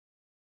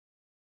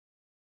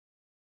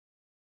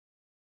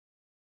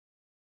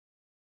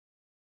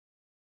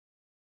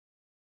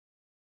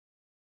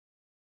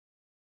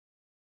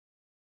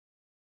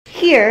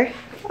here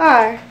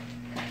are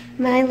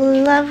my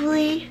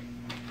lovely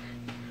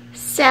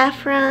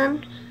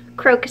saffron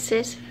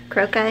crocuses.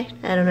 Croci?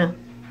 I don't know.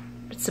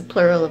 It's the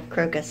plural of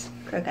crocus.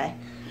 Croci. I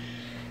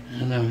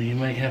don't know, you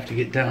might have to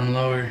get down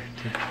lower.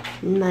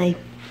 My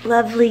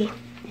lovely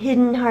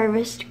Hidden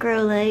Harvest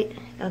grow light.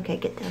 Okay,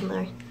 get down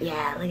lower.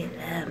 Yeah, look at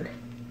them.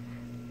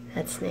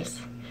 That's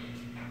nice.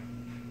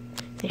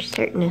 They're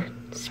starting to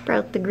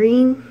sprout the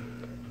green.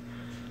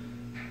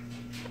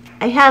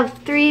 I have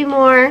 3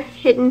 more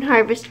Hidden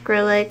Harvest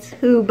grow lights,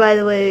 who, by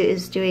the way,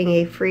 is doing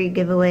a free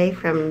giveaway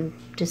from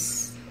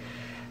just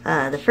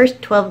the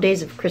first 12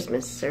 days of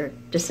Christmas, or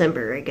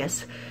December, I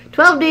guess.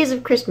 12 days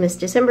of Christmas,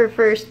 December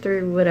 1st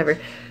through whatever.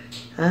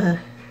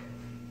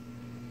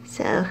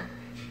 So,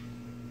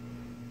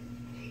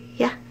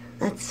 yeah,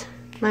 that's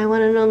my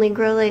one and only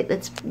grow light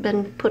that's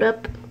been put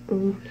up,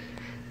 and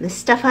the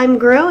stuff I'm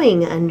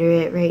growing under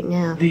it right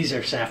now. These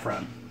are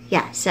saffron.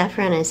 Yeah,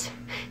 saffron is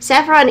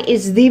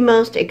the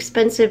most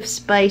expensive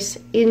spice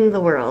in the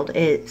world.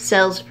 It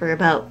sells for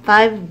about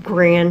 $5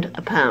 grand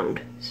a pound.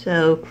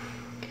 So,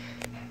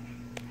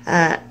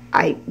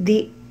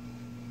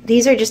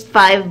 these are just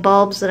 5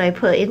 bulbs that I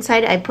put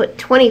inside. I put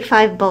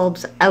 25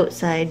 bulbs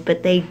outside,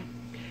 but they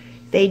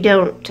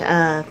don't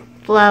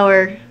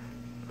flower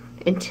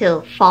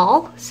until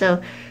fall.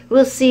 So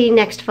we'll see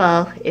next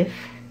fall if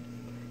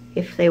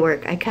they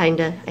work. I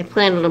planted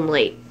them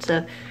late,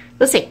 so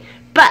we'll see.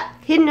 But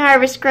Hidden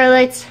Harvest grow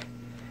lights,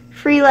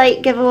 free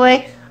light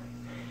giveaway.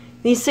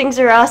 These things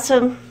are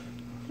awesome.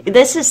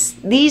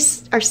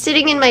 These are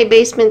sitting in my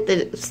basement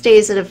that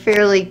stays at a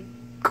fairly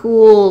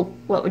cool,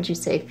 what would you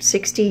say,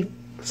 65?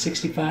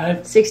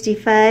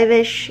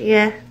 65-ish,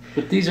 yeah.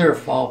 But these are a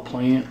fall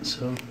plant,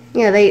 so...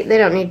 Yeah, they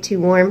don't need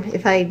too warm.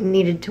 If I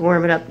needed to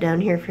warm it up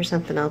down here for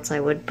something else, I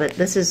would. But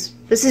this is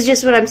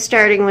just what I'm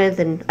starting with,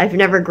 and I've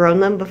never grown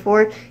them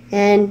before,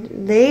 and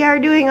they are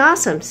doing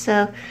awesome.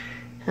 So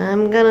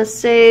I'm gonna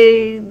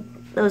say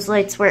those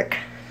lights work.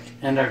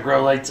 And our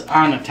grow light's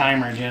on a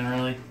timer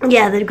generally.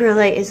 Yeah, the grow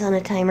light is on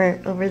a timer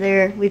over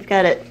there. We've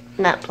got it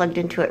not plugged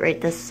into it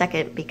right this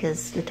second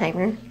because the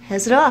timer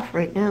has it off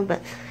right now,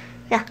 but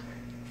yeah.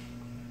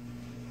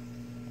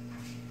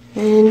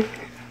 And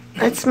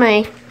that's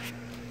my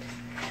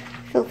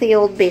filthy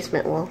old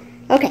basement wall.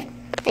 Okay,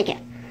 thank you.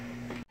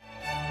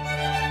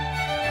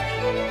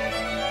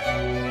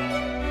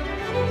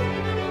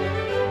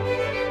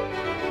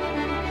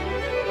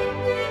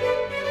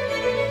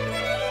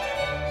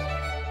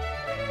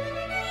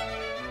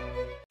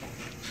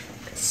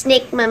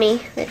 Snake mummy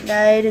that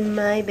died in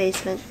my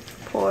basement.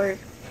 Poor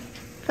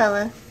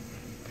fella.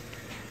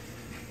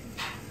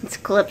 It's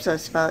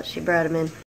Calypso's fault. She brought him in.